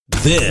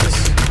This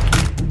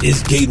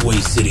is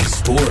Gateway City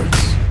Sports.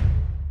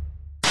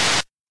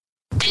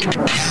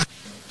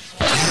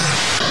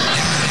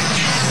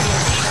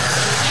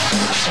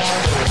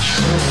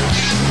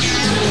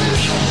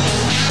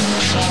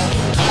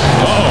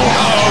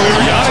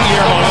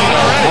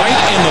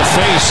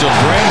 Face of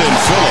Brandon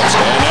Phillips,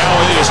 and now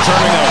he is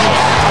turning over.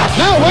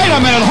 Now wait a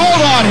minute,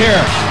 hold on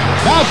here.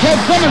 Now Ted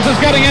Simmons is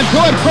getting into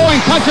it,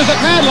 throwing punches at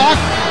Madlock,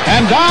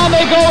 and down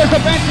they go as the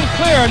bench is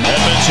cleared.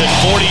 Edmonds hit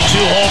 42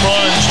 home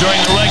runs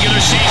during the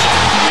regular season,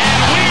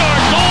 and we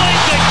are going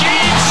to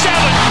Game 7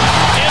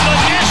 in the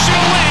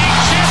National League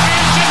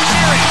Championship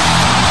Series.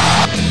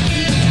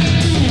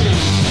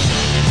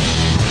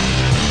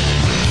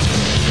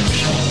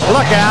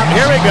 Look out,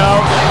 here we go,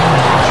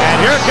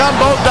 and here come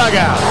both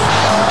dugouts.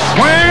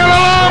 Swing of a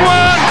long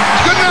one.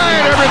 Good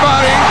night,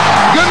 everybody.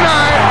 Good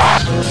night.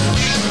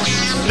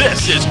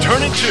 This is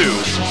Turning 2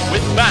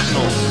 with Matt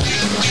Knowles.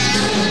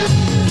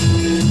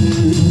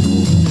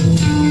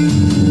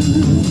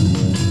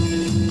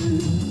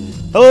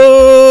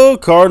 Hello,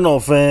 Cardinal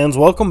fans.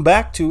 Welcome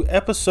back to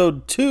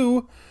episode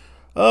 2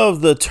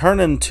 of the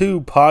Turnin' 2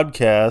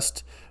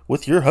 podcast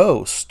with your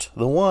host,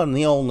 the one,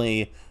 the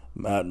only,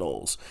 Matt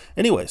Knowles.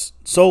 Anyways,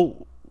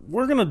 so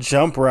we're going to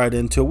jump right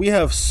into it. We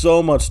have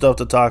so much stuff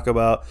to talk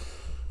about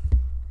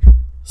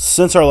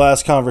since our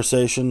last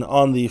conversation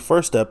on the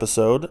first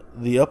episode,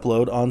 the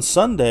upload on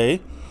Sunday.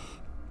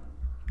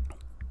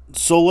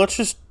 So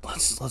let's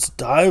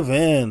dive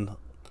in.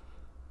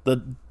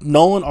 The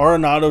Nolan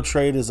Arenado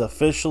trade is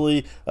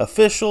officially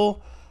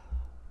official.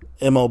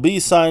 MLB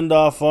signed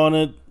off on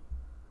it.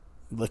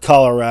 The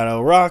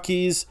Colorado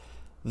Rockies,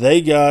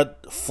 they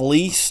got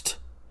fleeced.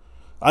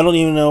 I don't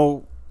even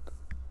know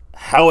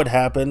how it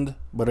happened,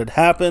 but it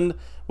happened.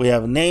 We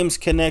have names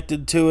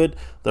connected to it.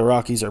 The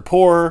Rockies are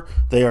poorer.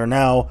 They are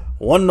now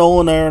one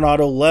Nolan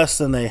Arenado less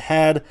than they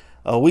had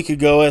a week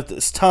ago at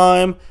this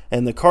time,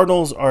 and the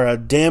Cardinals are a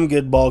damn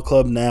good ball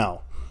club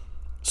now.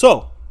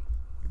 So,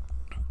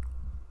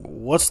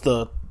 what's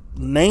the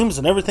names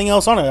and everything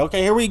else on it?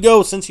 Okay, here we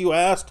go. Since you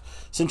asked,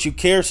 since you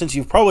care, since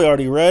you've probably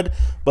already read,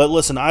 but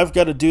listen, I've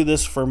got to do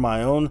this for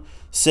my own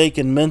sake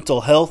and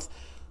mental health,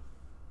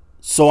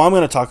 so I'm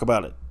going to talk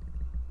about it.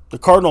 The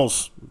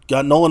Cardinals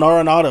got Nolan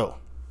Arenado.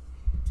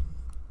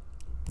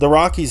 The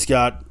Rockies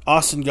got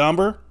Austin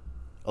Gomber,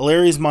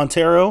 Elehuris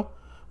Montero,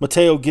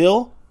 Mateo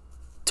Gil,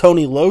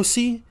 Tony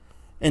Locey,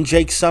 and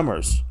Jake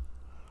Summers.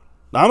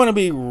 Now, I'm going to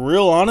be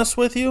real honest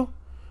with you,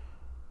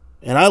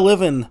 and I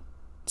live in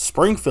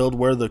Springfield,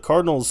 where the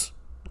Cardinals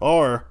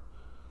are.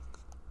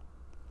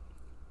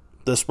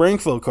 The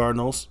Springfield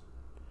Cardinals.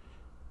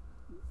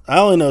 I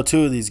only know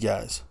two of these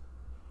guys.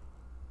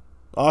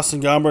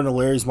 Austin Gomber and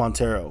Elehuris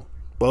Montero.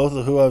 Both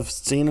of who I've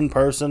seen in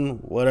person,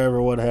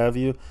 whatever, what have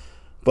you.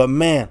 But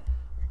man,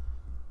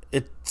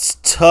 it's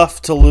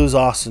tough to lose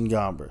Austin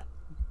Gomber.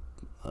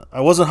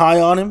 I wasn't high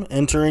on him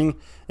entering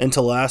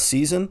into last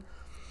season.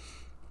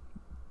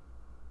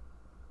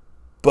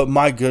 But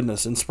my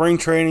goodness, in spring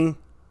training,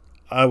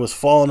 I was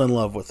falling in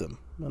love with him.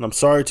 And I'm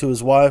sorry to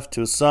his wife,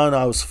 to his son,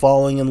 I was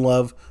falling in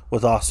love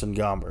with Austin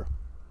Gomber.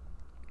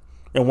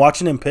 And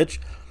watching him pitch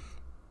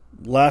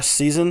last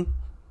season,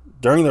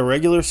 during the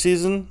regular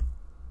season,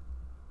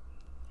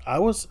 I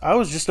was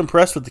just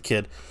impressed with the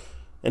kid.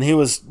 And he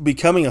was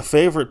becoming a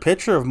favorite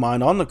pitcher of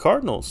mine on the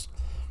Cardinals.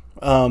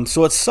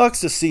 So it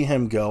sucks to see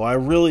him go. I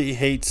really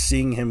hate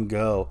seeing him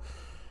go.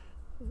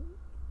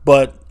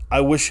 But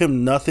I wish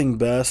him nothing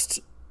best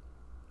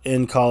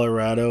in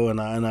Colorado, and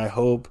I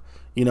hope,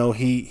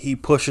 he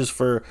pushes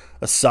for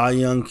a Cy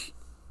Young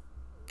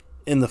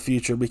in the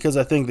future, because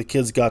I think the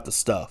kid's got the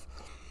stuff.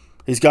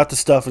 He's got the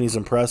stuff, and he's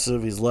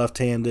impressive. He's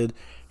left-handed.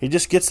 He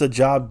just gets the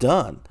job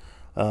done.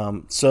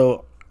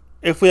 So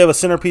if we have a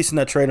centerpiece in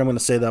that trade, I'm going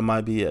to say that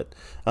might be it.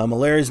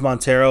 Elehuris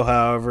Montero,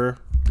 however,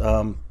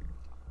 I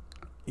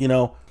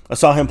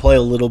saw him play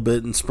a little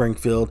bit in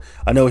Springfield.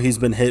 I know he's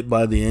been hit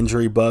by the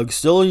injury bug.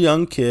 Still a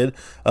young kid.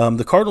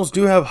 The Cardinals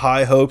do have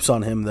high hopes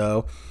on him,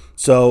 though.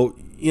 So,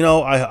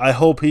 I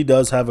hope he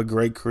does have a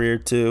great career,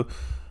 too,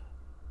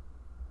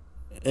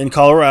 in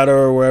Colorado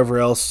or wherever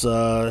else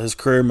his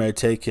career may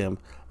take him.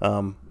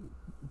 But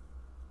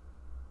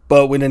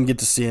we didn't get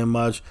to see him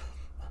much.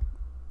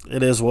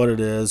 It is what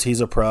it is.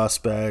 He's a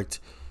prospect.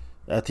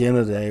 At the end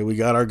of the day, we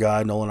got our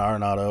guy, Nolan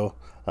Arenado.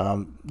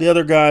 The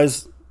other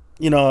guys,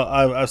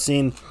 I've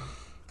seen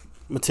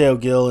Mateo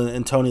Gil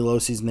and Tony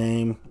Locey's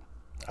name.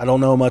 I don't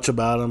know much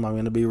about him. I'm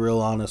going to be real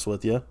honest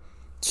with you.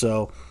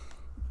 So,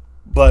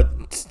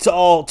 but to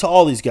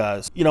all these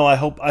guys, I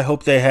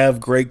hope they have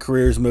great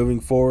careers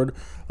moving forward.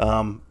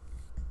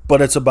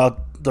 But it's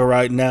about the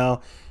right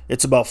now.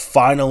 It's about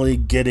finally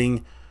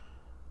getting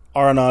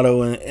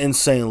Arenado in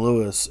St.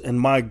 Louis. And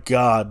my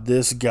God,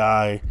 this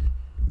guy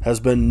has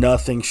been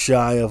nothing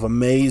shy of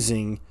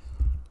amazing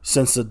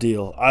since the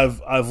deal.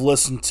 I've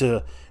listened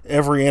to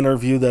every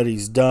interview that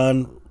he's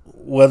done,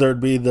 whether it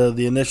be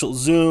the initial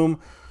Zoom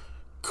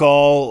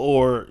call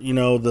or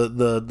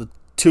the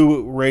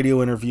two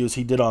radio interviews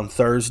he did on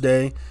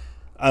Thursday.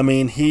 I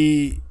mean,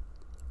 he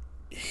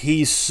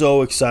he's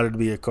so excited to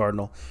be a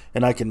Cardinal,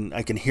 and I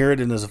can hear it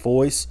in his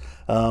voice.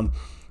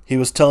 He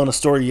was telling a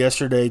story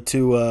yesterday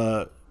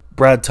to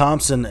Brad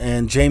Thompson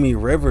and Jamie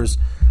Rivers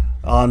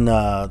on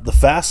the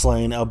Fast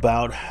Lane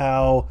about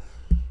how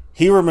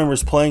he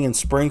remembers playing in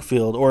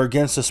Springfield or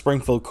against the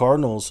Springfield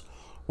Cardinals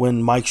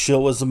when Mike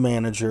Schilt was the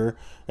manager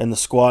and the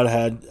squad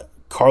had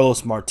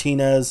Carlos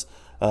Martinez,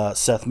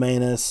 Seth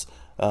Maness,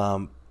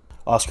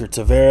 Oscar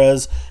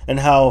Taveras, and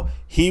how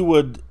he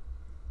would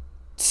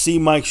see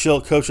Mike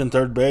Schilt coaching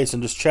third base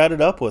and just chat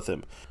it up with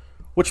him,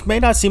 which may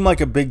not seem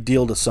like a big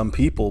deal to some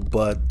people,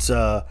 but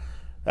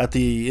at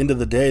the end of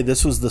the day,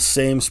 this was the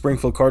same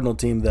Springfield Cardinal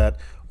team that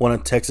won a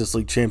Texas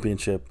League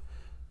championship.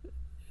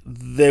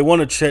 They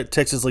won a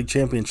Texas League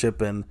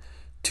championship in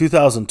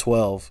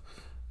 2012.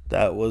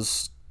 That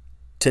was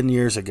 10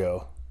 years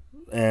ago.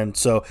 And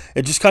so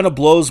it just kind of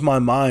blows my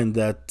mind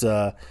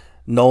that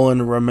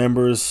Nolan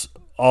remembers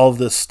all of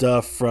this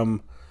stuff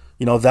from,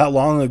 that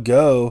long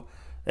ago,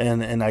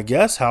 and I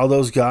guess how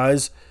those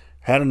guys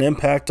had an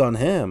impact on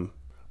him.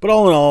 But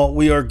all in all,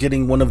 we are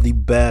getting one of the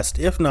best,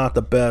 if not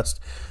the best,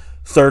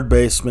 third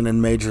baseman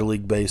in Major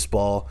League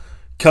Baseball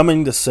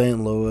coming to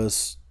St.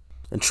 Louis.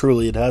 And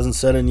truly, it hasn't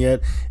set in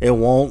yet. It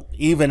won't.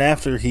 Even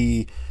after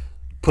he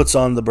puts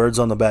on the Birds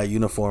on the Bat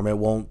uniform, it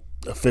won't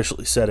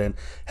officially set in.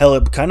 Hell,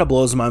 it kind of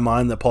blows my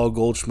mind that Paul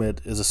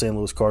Goldschmidt is a St.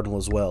 Louis Cardinal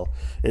as well.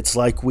 It's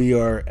like we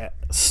are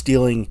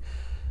stealing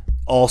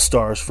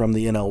all-stars from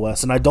the NL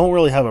West, and I don't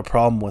really have a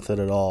problem with it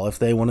at all. If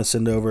they want to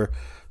send over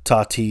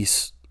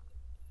Tatis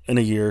in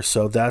a year or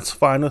so, that's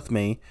fine with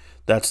me.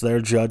 That's their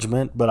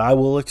judgment, but I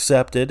will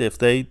accept it if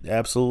they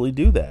absolutely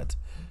do that.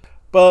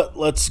 But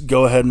let's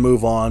go ahead and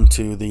move on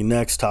to the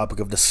next topic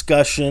of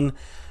discussion.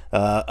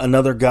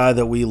 Another guy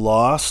that we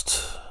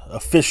lost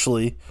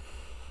officially,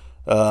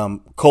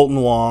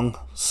 Colton Wong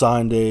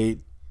signed a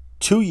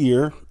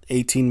 2-year,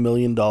 $18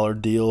 million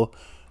deal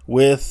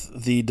with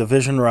the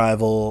division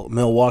rival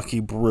Milwaukee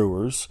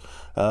Brewers.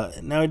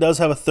 Now he does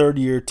have a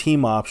third-year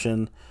team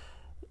option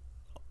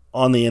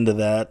on the end of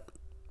that.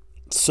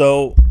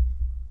 So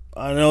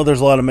I know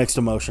there's a lot of mixed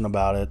emotion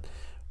about it.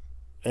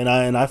 And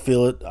I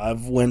feel it.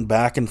 I've went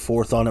back and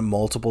forth on it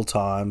multiple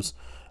times.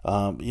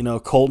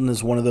 Colton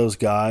is one of those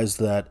guys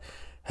that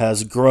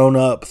has grown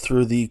up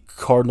through the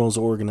Cardinals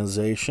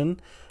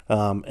organization,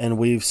 and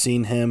we've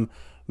seen him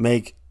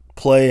make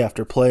play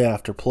after play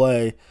after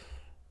play.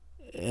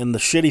 And the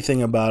shitty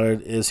thing about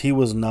it is he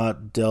was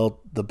not dealt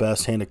the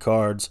best hand of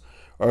cards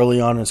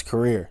early on in his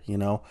career,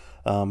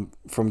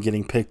 from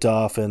getting picked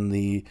off in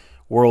the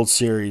World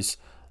Series,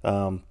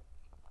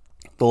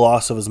 the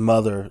loss of his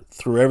mother,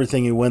 through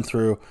everything he went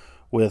through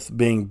with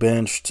being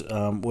benched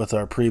with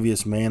our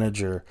previous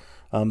manager.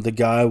 The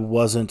guy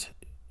wasn't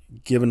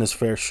given his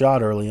fair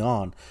shot early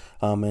on,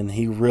 and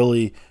he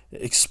really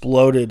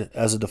exploded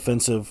as a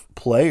defensive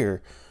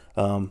player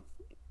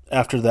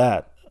after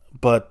that.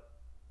 But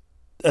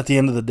at the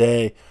end of the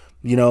day,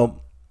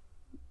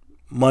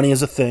 money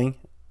is a thing.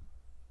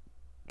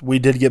 We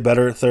did get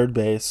better at third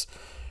base,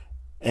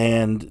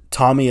 and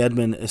Tommy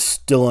Edman is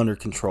still under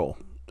control.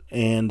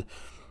 And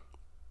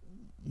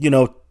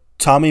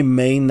Tommy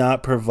may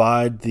not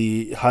provide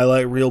the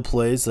highlight reel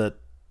plays that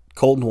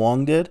Colton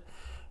Wong did.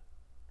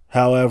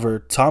 However,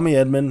 Tommy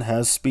Edman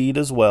has speed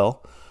as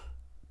well.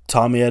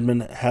 Tommy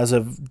Edman has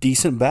a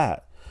decent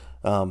bat.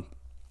 We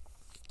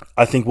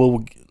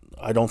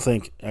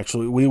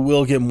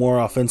will get more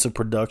offensive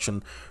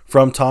production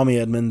from Tommy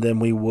Edman than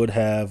we would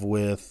have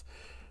with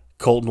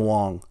Colton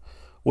Wong.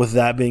 With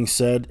that being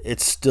said,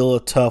 it's still a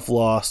tough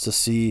loss to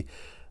see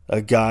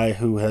a guy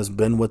who has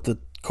been with the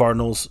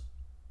Cardinals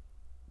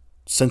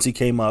since he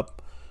came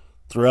up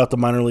throughout the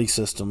minor league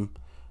system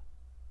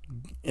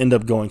end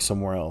up going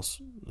somewhere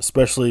else,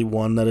 especially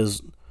one that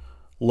is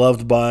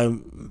loved by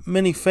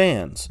many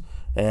fans.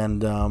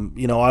 And,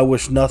 I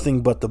wish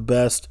nothing but the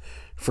best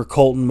for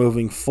Colton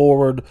moving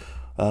forward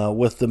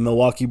with the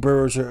Milwaukee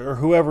Brewers or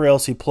whoever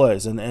else he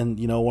plays. And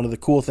one of the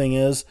cool thing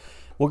is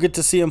we'll get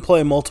to see him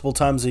play multiple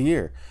times a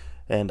year.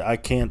 And I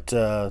can't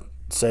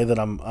say that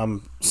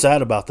I'm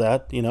sad about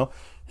that.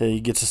 He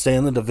gets to stay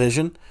in the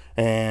division,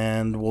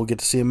 and we'll get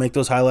to see him make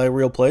those highlight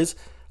reel plays.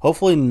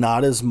 Hopefully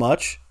not as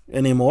much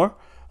anymore,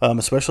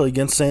 especially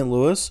against St.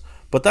 Louis.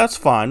 But that's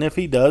fine. If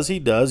he does, he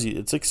does.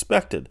 It's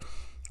expected.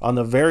 On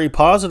the very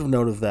positive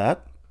note of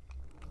that,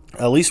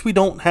 at least we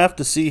don't have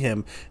to see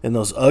him in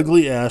those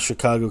ugly-ass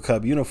Chicago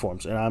Cub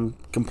uniforms, and I'm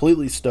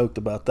completely stoked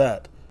about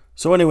that.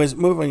 So anyways,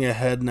 moving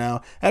ahead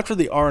now, after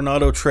the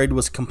Arenado trade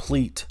was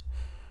complete,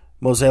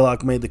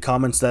 Mozeliak made the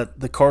comments that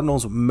the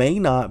Cardinals may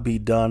not be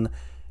done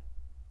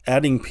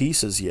adding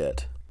pieces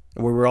yet.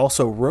 And we were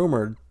also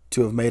rumored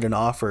to have made an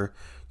offer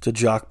to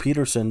Jock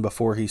Peterson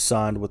before he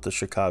signed with the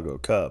Chicago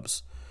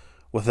Cubs.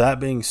 With that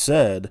being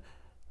said,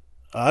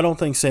 I don't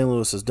think St.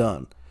 Louis is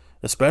done,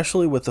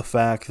 especially with the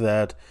fact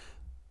that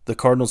the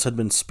Cardinals had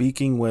been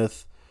speaking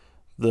with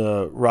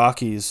the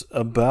Rockies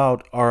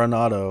about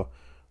Arenado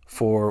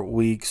for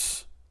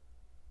weeks,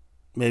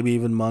 maybe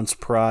even months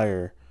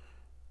prior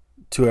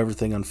to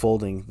everything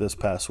unfolding this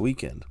past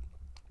weekend.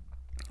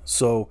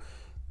 So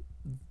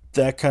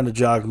that kind of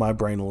jogged my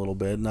brain a little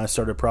bit, and I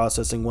started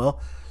processing, well,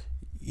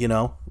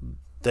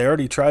 they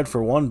already tried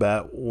for one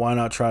bat, why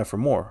not try for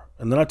more?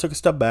 And then I took a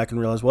step back and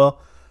realized,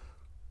 well,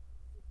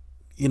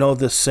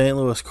 this St.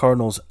 Louis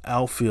Cardinals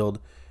outfield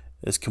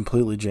is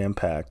completely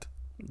jam-packed.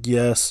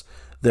 Yes,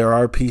 there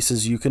are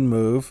pieces you can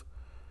move.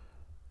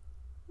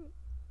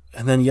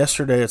 And then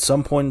yesterday, at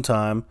some point in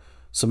time,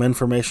 some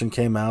information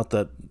came out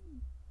that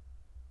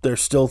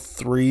there's still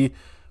 3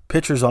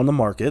 pitchers on the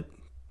market,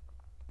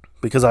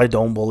 because I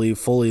don't believe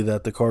fully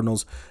that the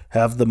Cardinals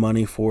have the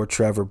money for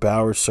Trevor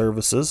Bauer's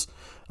services.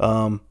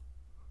 So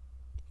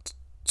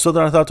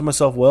then I thought to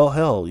myself, well,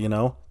 hell,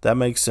 that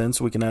makes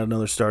sense. We can add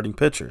another starting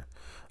pitcher.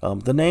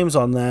 The names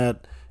on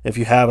that, if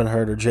you haven't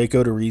heard, are Jake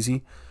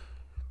Odorizzi,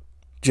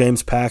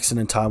 James Paxton,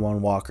 and Taijuan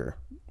Walker.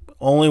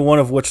 Only one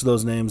of which of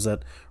those names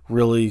that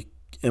really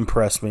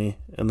impressed me,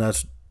 and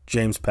that's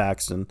James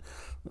Paxton.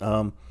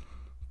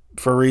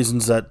 For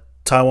reasons that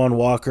Taijuan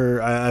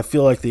Walker, I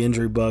feel like the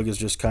injury bug has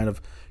just kind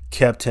of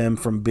kept him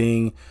from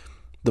being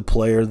the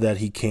player that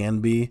he can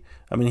be.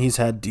 I mean, he's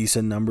had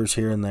decent numbers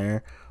here and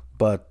there,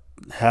 but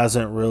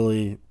hasn't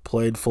really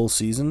played full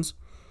seasons.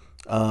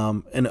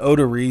 And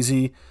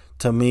Odorizzi,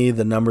 to me,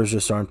 the numbers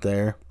just aren't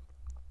there.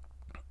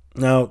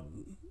 Now,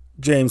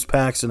 James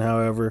Paxton,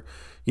 however,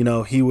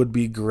 he would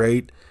be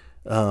great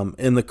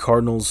in the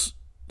Cardinals'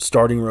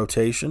 starting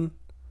rotation.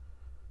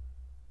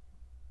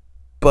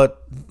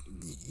 But,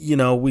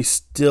 we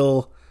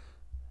still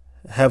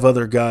have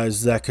other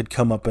guys that could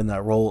come up in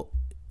that role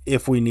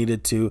if we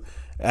needed to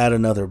add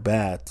another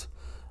bat.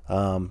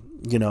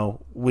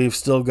 We've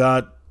still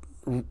got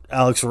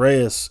Alex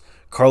Reyes,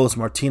 Carlos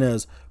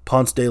Martinez,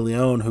 Ponce de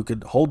Leon, who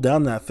could hold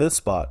down that 5th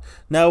spot.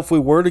 Now, if we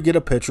were to get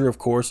a pitcher, of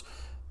course,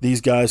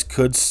 these guys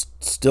could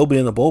still be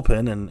in the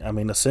bullpen, and I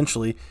mean,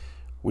 essentially,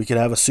 we could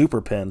have a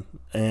super pen,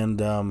 and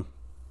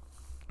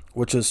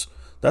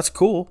that's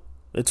cool.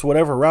 It's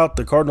whatever route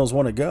the Cardinals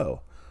want to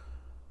go.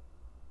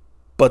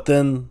 But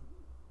then,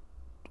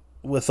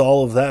 with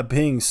all of that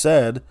being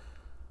said,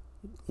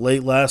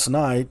 late last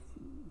night,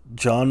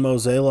 John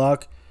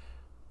Mozeliak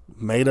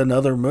made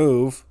another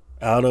move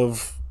out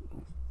of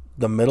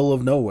the middle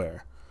of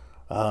nowhere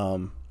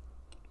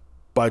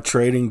by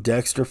trading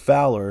Dexter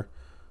Fowler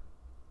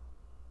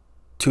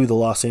to the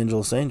Los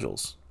Angeles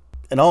Angels.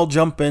 And I'll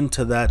jump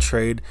into that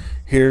trade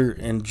here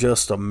in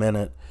just a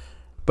minute.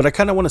 But I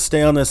kind of want to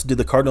stay on this. Do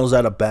the Cardinals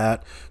add a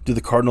bat? Do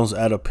the Cardinals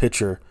add a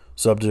pitcher?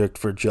 Subject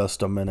for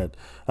just a minute.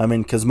 I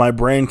mean, because my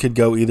brain could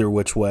go either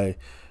which way.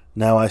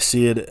 Now I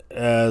see it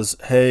as,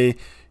 hey,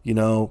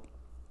 do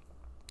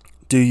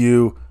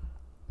you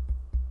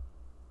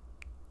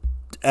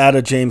add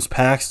a James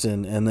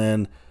Paxton and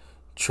then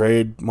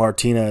trade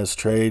Martinez,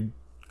 trade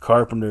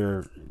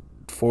Carpenter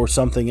for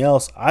something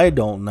else? I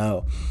don't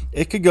know.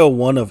 It could go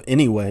one of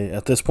any way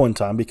at this point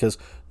in time because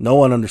no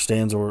one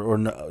understands or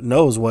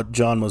knows what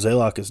John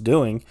Mozeliak is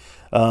doing.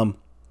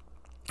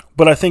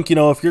 But I think,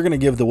 if you're going to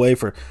give the way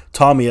for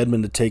Tommy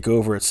Edman to take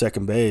over at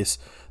second base,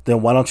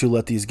 then why don't you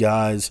let these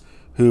guys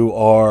who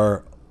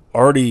are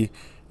already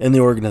in the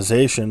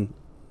organization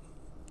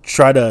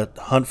try to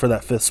hunt for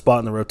that 5th spot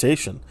in the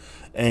rotation?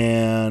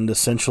 And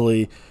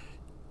essentially,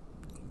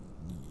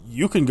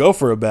 you can go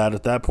for a bat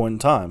at that point in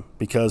time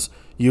because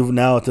you've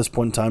now at this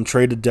point in time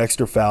traded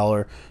Dexter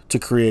Fowler to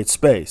create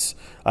space.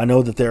 I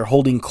know that they're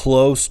holding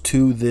close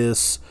to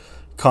this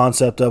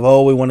concept of,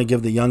 we want to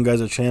give the young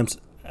guys a chance.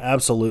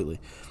 Absolutely.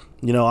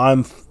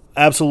 I'm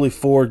absolutely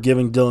for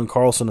giving Dylan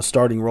Carlson a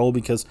starting role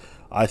because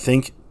I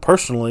think,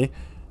 personally,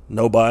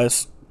 no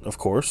bias, of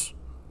course,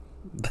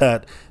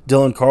 that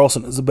Dylan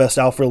Carlson is the best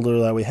outfielder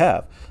that we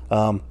have.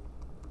 Out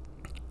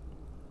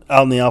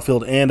in the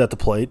outfield and at the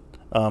plate.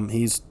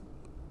 He's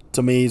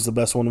the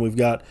best one we've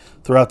got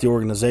throughout the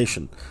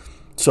organization.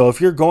 So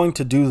if you're going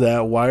to do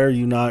that, why are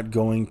you not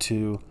going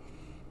to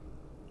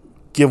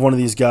give one of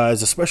these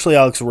guys, especially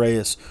Alex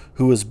Reyes,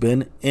 who has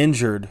been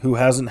injured, who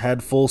hasn't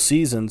had full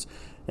seasons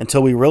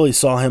until we really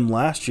saw him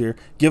last year,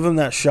 give him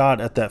that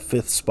shot at that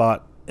 5th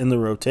spot in the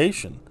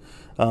rotation?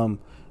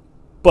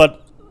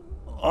 But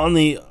on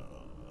the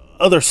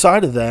other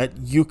side of that,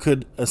 you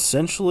could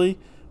essentially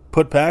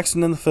put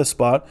Paxton in the 5th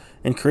spot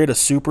and create a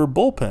super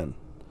bullpen.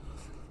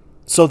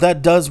 So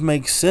that does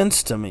make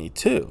sense to me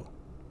too.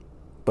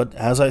 But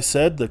as I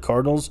said, the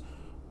Cardinals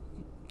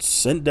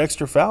sent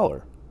Dexter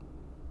Fowler.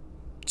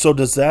 So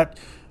does that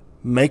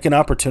make an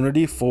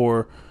opportunity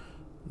for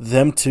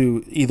them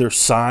to either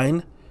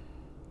sign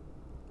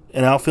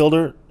an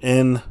outfielder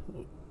in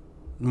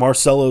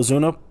Marcell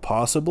Ozuna,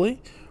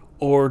 possibly?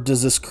 Or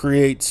does this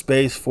create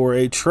space for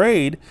a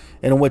trade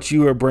in which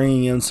you are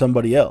bringing in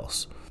somebody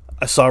else?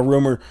 I saw a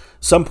rumor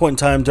some point in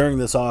time during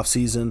this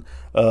offseason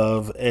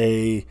of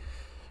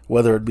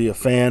whether it be a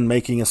fan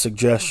making a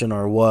suggestion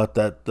or what,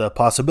 that the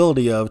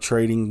possibility of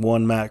trading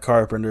one Matt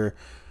Carpenter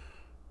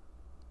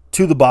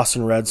to the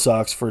Boston Red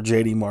Sox for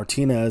JD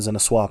Martinez and a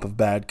swap of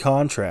bad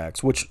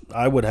contracts, which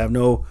I would have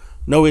no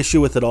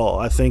issue with at all.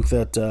 I think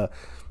that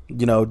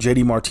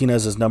JD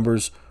Martinez's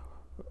numbers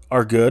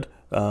are good.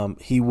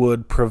 He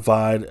would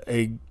provide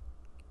a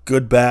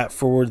good bat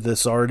for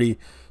this already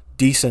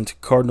decent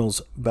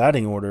Cardinals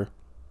batting order.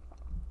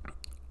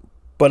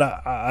 But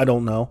I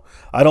don't know.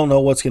 I don't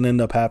know what's going to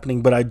end up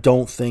happening, but I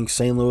don't think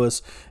St.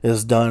 Louis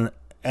is done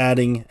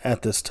adding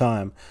at this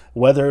time.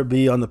 Whether it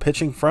be on the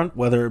pitching front,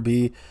 whether it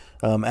be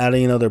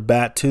adding another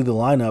bat to the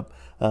lineup,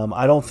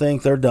 I don't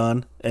think they're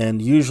done.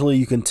 And usually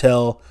you can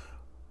tell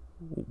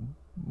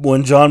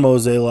when John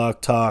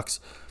Mozeliak talks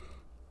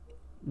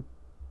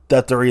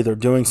that they're either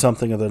doing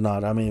something or they're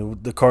not. I mean,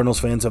 the Cardinals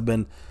fans have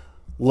been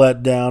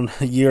let down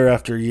year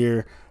after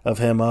year of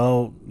him.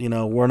 Oh,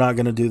 we're not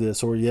going to do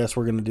this, or yes,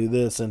 we're going to do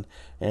this, and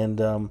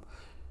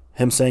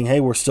him saying, hey,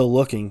 we're still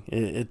looking.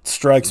 It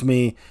strikes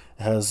me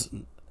as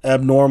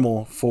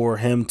abnormal for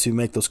him to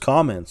make those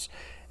comments.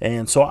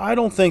 And so I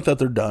don't think that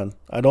they're done.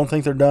 I don't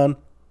think they're done,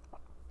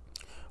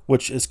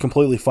 which is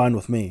completely fine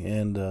with me.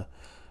 And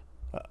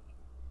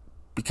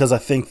because I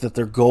think that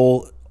their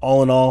goal,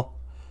 all in all,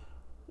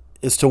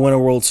 is to win a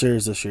World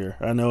Series this year.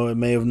 I know it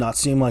may have not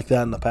seemed like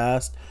that in the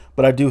past,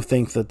 but I do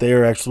think that they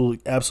are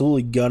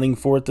absolutely gunning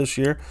for it this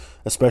year,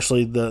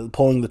 especially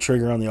pulling the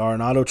trigger on the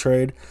Arenado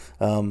trade.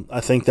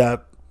 I think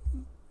that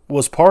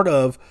was part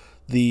of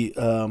the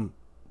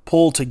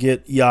pull to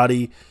get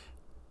Yadi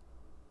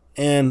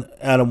and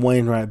Adam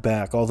Wainwright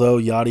back. Although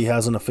Yadi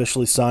hasn't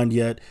officially signed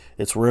yet,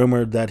 it's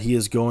rumored that he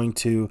is going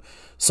to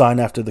sign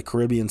after the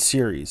Caribbean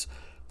Series.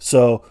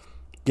 So,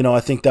 I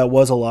think that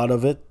was a lot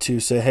of it to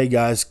say, hey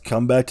guys,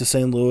 come back to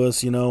St.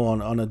 Louis,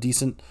 on a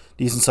decent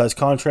sized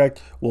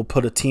contract. We'll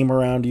put a team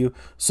around you.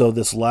 So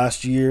this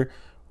last year,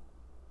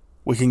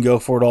 we can go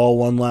for it all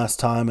one last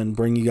time and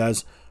bring you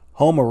guys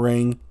home a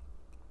ring.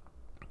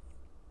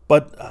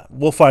 But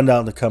we'll find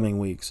out in the coming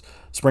weeks.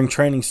 Spring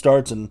training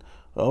starts in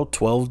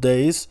 12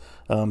 days.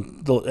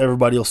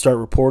 Everybody will start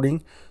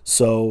reporting.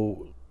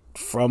 So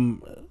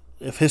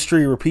if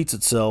history repeats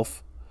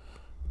itself,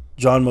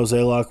 John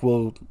Mozeliak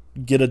will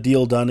get a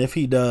deal done, if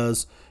he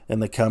does, in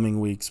the coming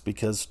weeks,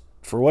 because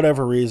for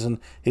whatever reason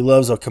he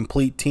loves a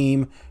complete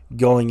team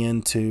going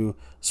into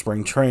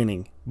spring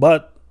training.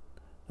 But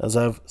as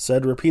I've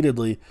said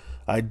repeatedly,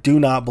 I do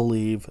not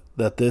believe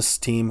that this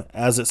team,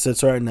 as it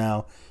sits right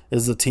now,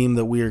 is the team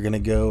that we are going to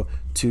go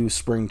to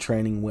spring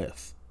training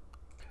with.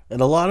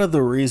 And a lot of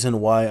the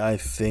reason why I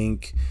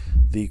think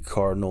the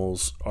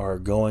Cardinals are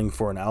going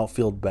for an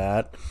outfield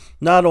bat,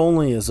 not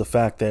only is the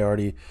fact they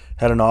already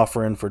had an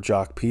offer in for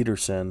Jock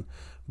Peterson,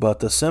 but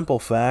the simple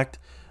fact,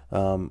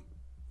 I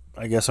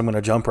guess I'm going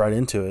to jump right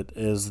into it,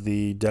 is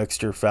the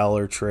Dexter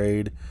Fowler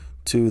trade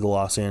to the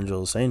Los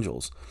Angeles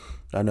Angels.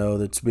 I know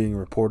that's being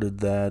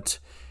reported that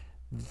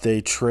they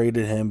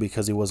traded him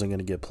because he wasn't going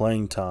to get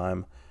playing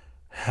time.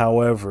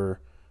 However,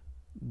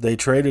 they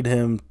traded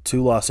him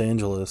to Los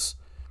Angeles,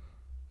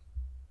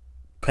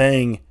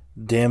 paying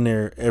damn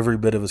near every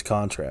bit of his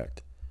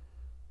contract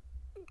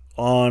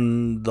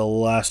on the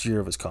last year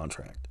of his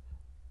contract.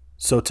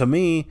 So to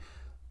me,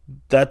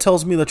 that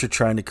tells me that you're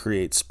trying to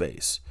create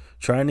space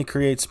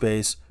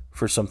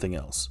for something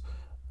else.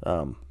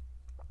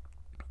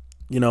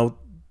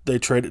 They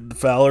traded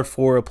Fowler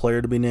for a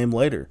player to be named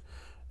later,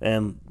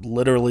 and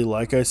literally,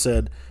 like I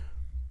said,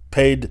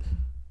 paid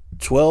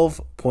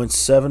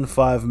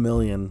 $12.75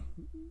 million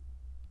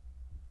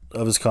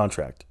of his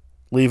contract,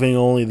 leaving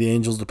only the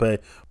Angels to pay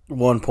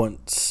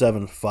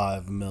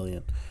 $1.75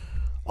 million.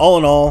 All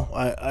in all,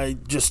 I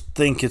just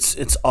think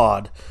it's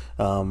odd,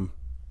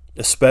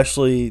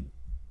 especially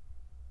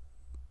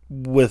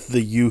with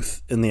the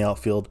youth in the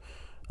outfield.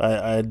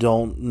 I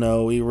don't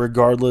know,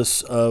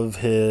 regardless of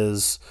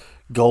his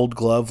Gold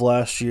Glove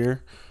last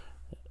year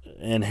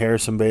and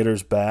Harrison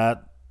Bader's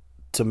bat,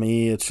 to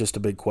me it's just a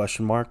big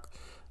question mark.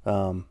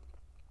 I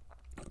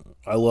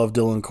love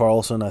Dylan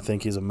Carlson. I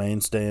think he's a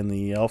mainstay in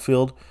the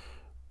outfield.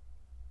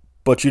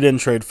 But you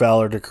didn't trade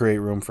Fowler to create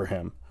room for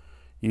him.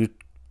 You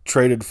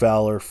traded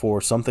Fowler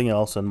for something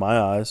else in my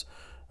eyes.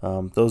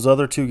 Those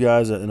other two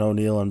guys, in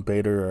O'Neill and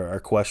Bader, are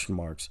question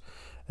marks.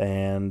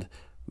 And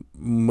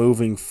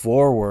moving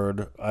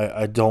forward,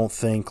 I don't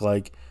think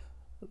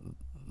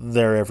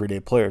they're everyday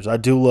players. I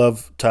do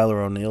love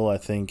Tyler O'Neill. I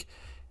think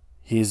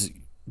he's a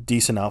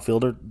decent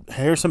outfielder.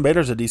 Harrison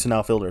Bader's a decent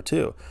outfielder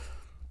too.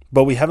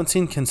 But we haven't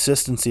seen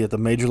consistency at the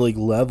major league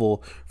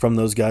level from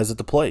those guys at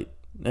the plate.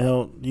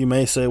 Now, you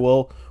may say,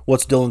 well,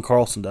 what's Dylan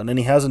Carlson done? And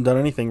he hasn't done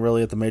anything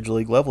really at the major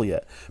league level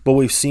yet. But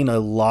we've seen a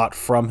lot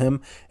from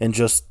him in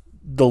just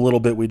the little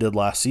bit we did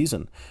last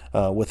season,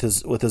 with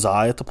his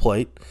eye at the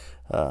plate,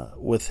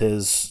 with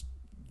his,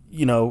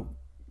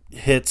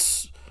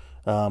 hits,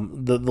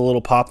 the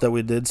little pop that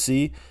we did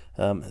see,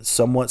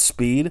 somewhat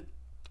speed,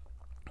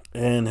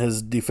 and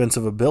his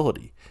defensive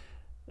ability.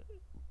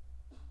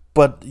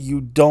 But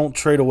you don't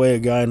trade away a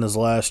guy in his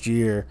last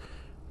year,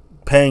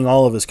 paying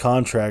all of his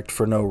contract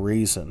for no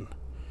reason.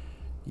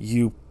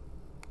 You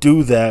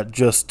do that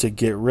just to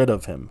get rid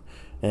of him.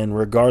 And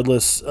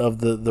regardless of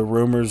the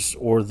rumors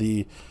or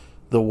the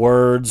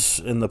words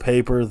in the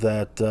paper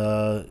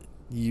that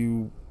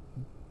you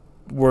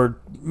were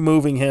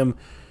moving him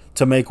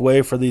to make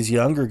way for these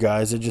younger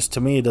guys,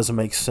 to me, it doesn't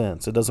make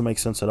sense. It doesn't make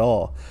sense at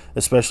all,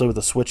 especially with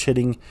a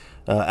switch-hitting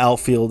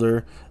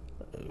outfielder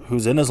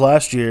who's in his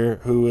last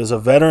year, who is a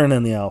veteran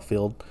in the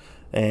outfield,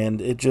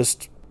 and it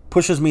just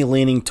pushes me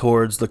leaning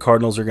towards the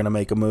Cardinals are going to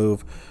make a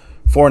move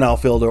for an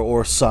outfielder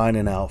or sign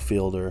an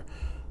outfielder.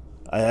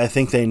 I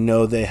think they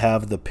know they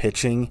have the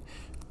pitching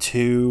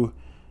to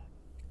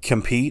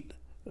compete.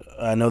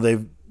 I know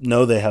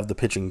they have the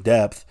pitching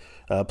depth.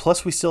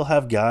 Plus, we still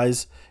have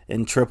guys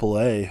in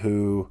AAA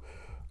who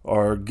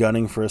are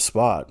gunning for a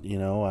spot. You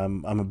know,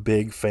 I'm a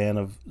big fan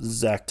of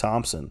Zach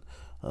Thompson,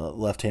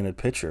 left-handed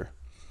pitcher.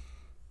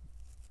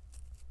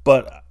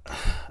 But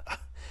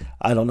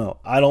I don't know.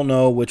 I don't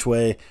know which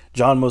way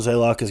John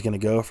Mozeliak is going to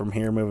go from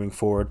here moving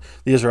forward.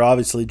 These are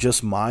obviously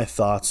just my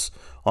thoughts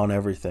on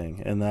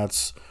everything, and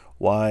that's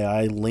why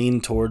I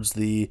lean towards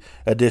the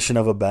addition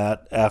of a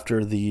bat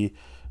after the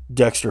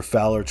Dexter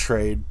Fowler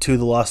trade to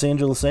the Los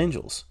Angeles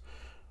Angels.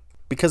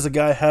 Because the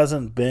guy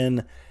hasn't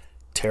been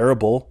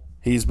terrible.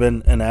 He's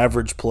been an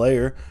average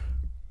player,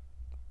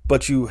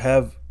 but you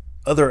have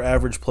other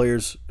average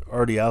players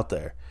already out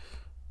there.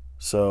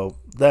 So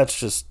that's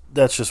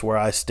just where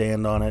I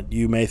stand on it.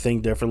 You may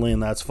think differently,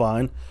 and that's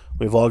fine.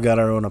 We've all got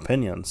our own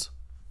opinions.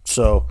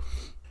 So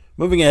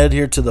moving ahead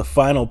here to the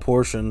final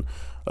portion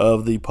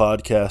of the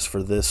podcast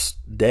for this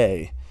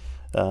day,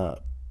 I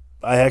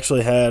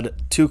actually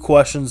had two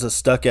questions that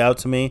stuck out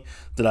to me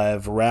that I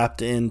have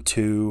wrapped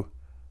into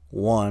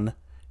one,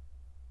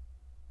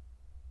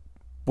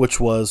 which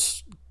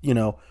was, you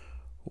know,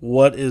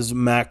 what is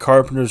Matt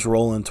Carpenter's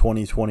role in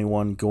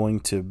 2021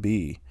 going to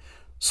be?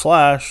 /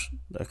 a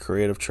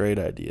creative trade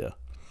idea.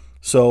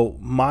 So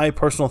my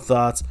personal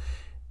thoughts,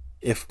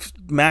 if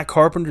Matt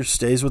Carpenter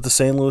stays with the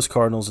St. Louis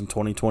Cardinals in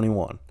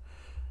 2021,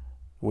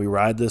 we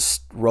ride this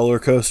roller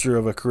coaster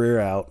of a career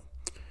out.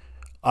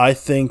 I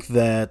think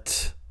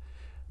that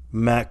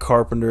Matt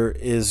Carpenter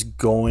is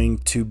going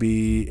to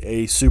be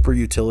a super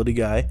utility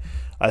guy.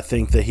 I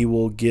think that he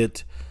will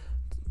get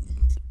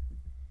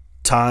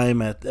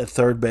time at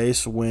third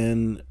base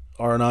when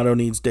Arenado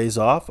needs days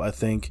off. I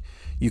think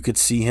you could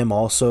see him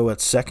also at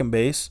second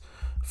base,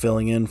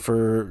 filling in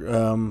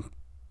for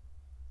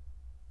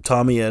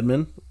Tommy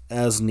Edman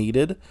as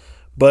needed.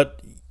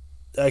 But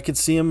I could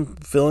see him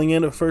filling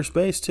in at first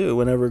base too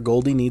whenever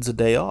Goldie needs a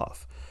day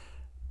off.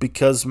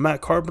 Because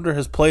Matt Carpenter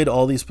has played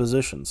all these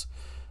positions.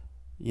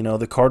 You know,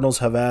 the Cardinals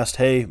have asked,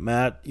 hey,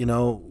 Matt, you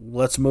know,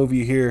 let's move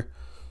you here.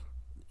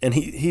 And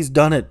he's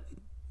done it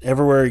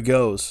everywhere he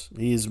goes.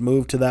 He's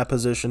moved to that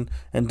position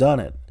and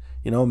done it.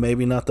 You know,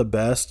 maybe not the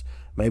best.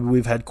 Maybe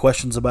we've had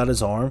questions about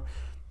his arm.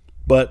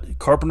 But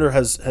Carpenter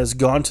has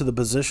gone to the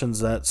positions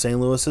that St.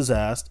 Louis has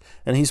asked,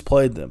 and he's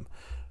played them.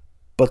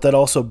 But that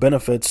also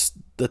benefits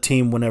the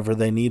team whenever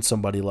they need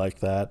somebody like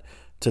that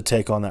to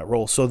take on that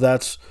role. So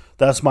that's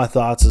my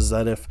thoughts, is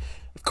that if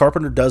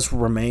Carpenter does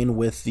remain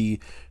with the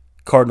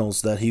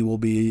Cardinals, that he will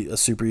be a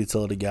super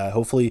utility guy.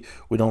 Hopefully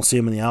we don't see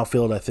him in the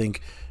outfield. I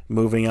think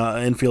moving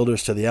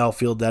infielders to the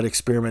outfield, that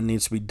experiment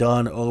needs to be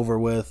done, over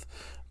with.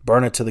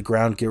 Burn it to the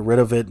ground, get rid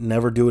of it,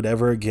 never do it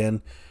ever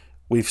again.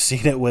 We've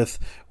seen it with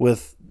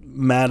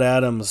Matt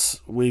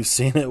Adams. We've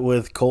seen it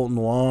with Colton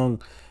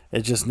Wong.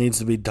 It just needs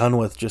to be done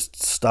with.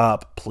 Just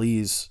stop,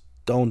 please.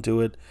 Don't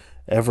do it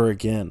ever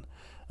again.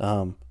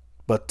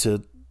 But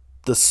to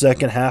the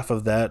second half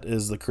of that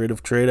is the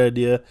creative trade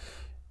idea.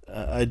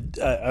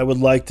 I would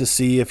like to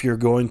see, if you're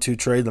going to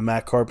trade the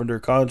Matt Carpenter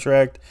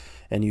contract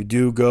and you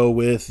do go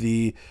with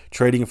the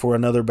trading for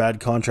another bad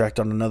contract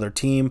on another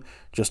team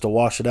just to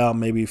wash it out,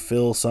 maybe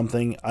fill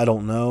something, I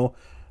don't know,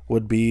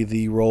 would be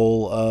the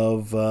role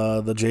of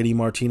the J.D.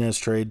 Martinez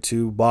trade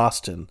to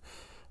Boston.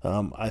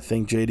 I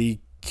think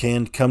J.D.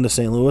 can come to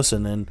St. Louis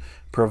and then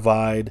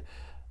provide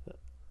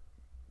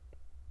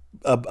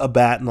a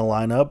bat in the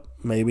lineup,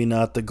 maybe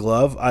not the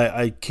glove.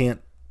 I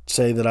can't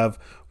say that I've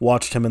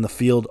watched him in the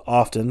field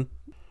often,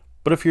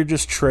 but if you're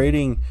just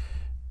trading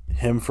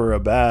him for a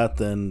bat,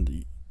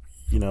 then,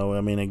 you know,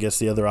 I mean, I guess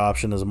the other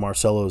option is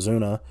Marcell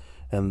Ozuna,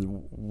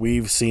 and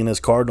we've seen as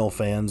Cardinal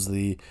fans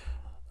the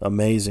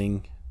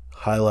amazing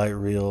highlight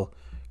reel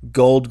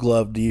Gold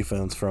Glove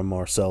defense from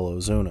Marcell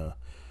Ozuna.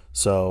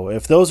 So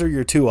if those are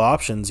your two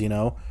options, you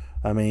know,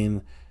 I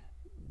mean,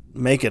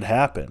 make it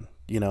happen.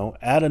 You know,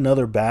 add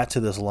another bat to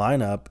this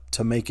lineup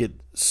to make it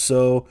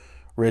so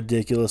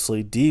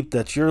ridiculously deep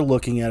that you're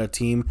looking at a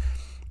team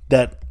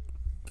that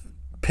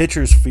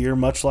pitchers fear,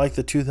 much like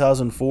the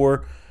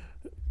 2004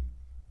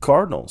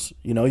 Cardinals.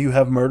 You know, you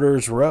have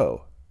Murderers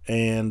Row,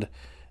 and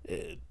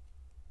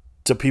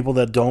to people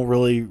that don't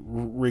really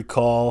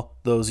recall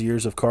those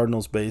years of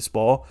Cardinals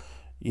baseball,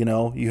 you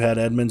know, you had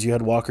Edmonds, you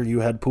had Walker,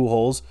 you had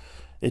Pujols.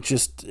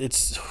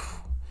 It's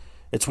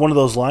one of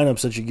those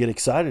lineups that you get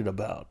excited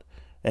about.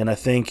 And I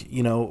think,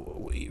 you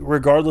know,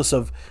 regardless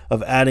of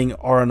adding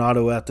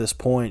Arenado at this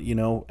point, you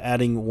know,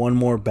 adding one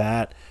more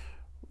bat,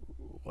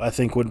 I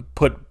think would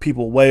put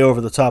people way over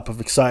the top of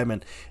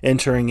excitement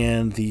entering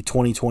in the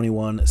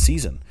 2021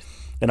 season.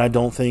 And I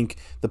don't think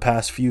the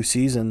past few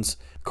seasons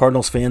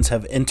Cardinals fans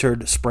have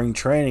entered spring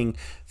training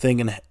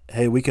thinking,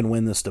 hey, we can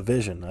win this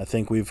division. I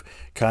think we've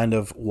kind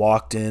of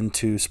walked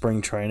into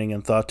spring training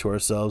and thought to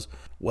ourselves,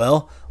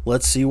 well,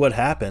 let's see what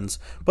happens.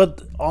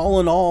 But all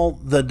in all,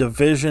 the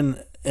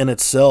division in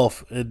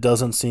itself, it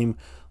doesn't seem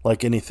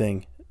like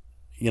anything.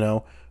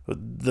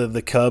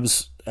 The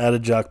Cubs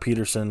added Jock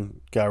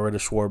Peterson, got rid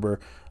of Schwarber.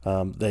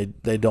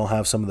 They don't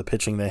have some of the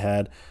pitching they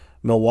had.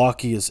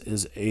 Milwaukee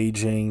is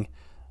aging.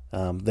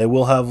 They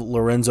will have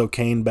Lorenzo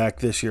Cain back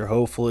this year,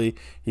 hopefully.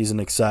 He's an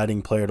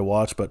exciting player to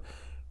watch, but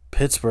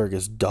Pittsburgh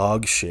is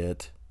dog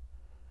shit.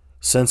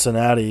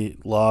 Cincinnati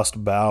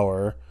lost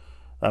Bauer.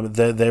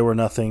 They were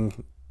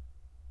nothing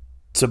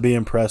to be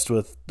impressed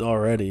with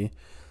already.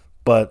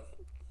 But,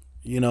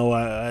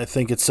 I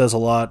think it says a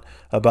lot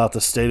about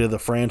the state of the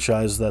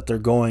franchise that they're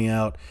going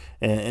out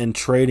and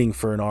trading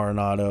for an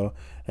Arenado,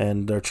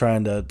 and they're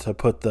trying to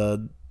put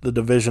the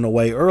division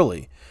away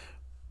early.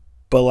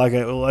 But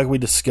like we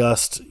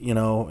discussed, in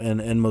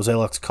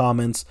Mozeliak's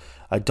comments,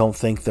 I don't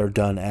think they're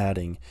done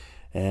adding.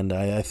 And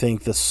I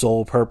think the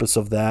sole purpose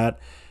of that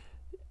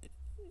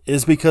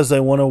is because they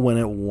want to win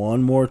it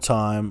one more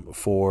time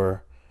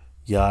for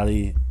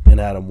Yadi and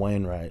Adam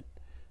Wainwright.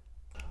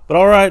 But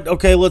all right,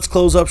 okay, let's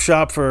close up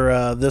shop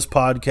for this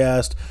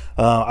podcast.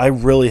 I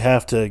really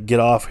have to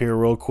get off here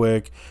real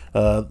quick.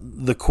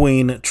 The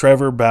Queen,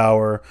 Trevor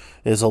Bauer,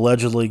 is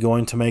allegedly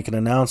going to make an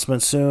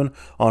announcement soon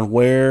on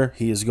where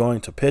he is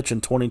going to pitch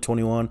in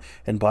 2021.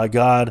 And by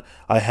God,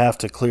 I have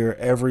to clear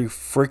every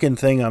freaking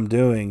thing I'm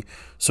doing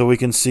so we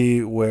can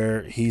see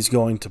where he's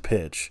going to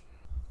pitch.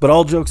 But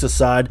all jokes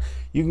aside,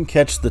 you can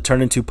catch the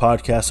Turn Into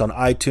podcast on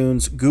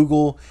iTunes,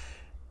 Google,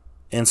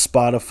 and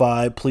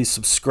Spotify. Please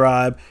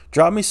subscribe.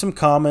 Drop me some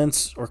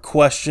comments or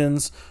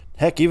questions.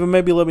 Heck, even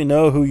maybe let me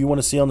know who you want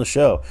to see on the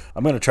show.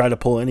 I'm going to try to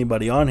pull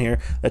anybody on here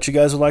that you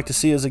guys would like to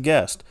see as a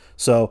guest.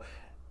 So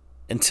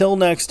until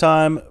next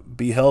time,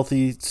 be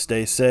healthy,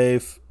 stay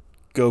safe,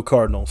 go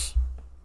Cardinals.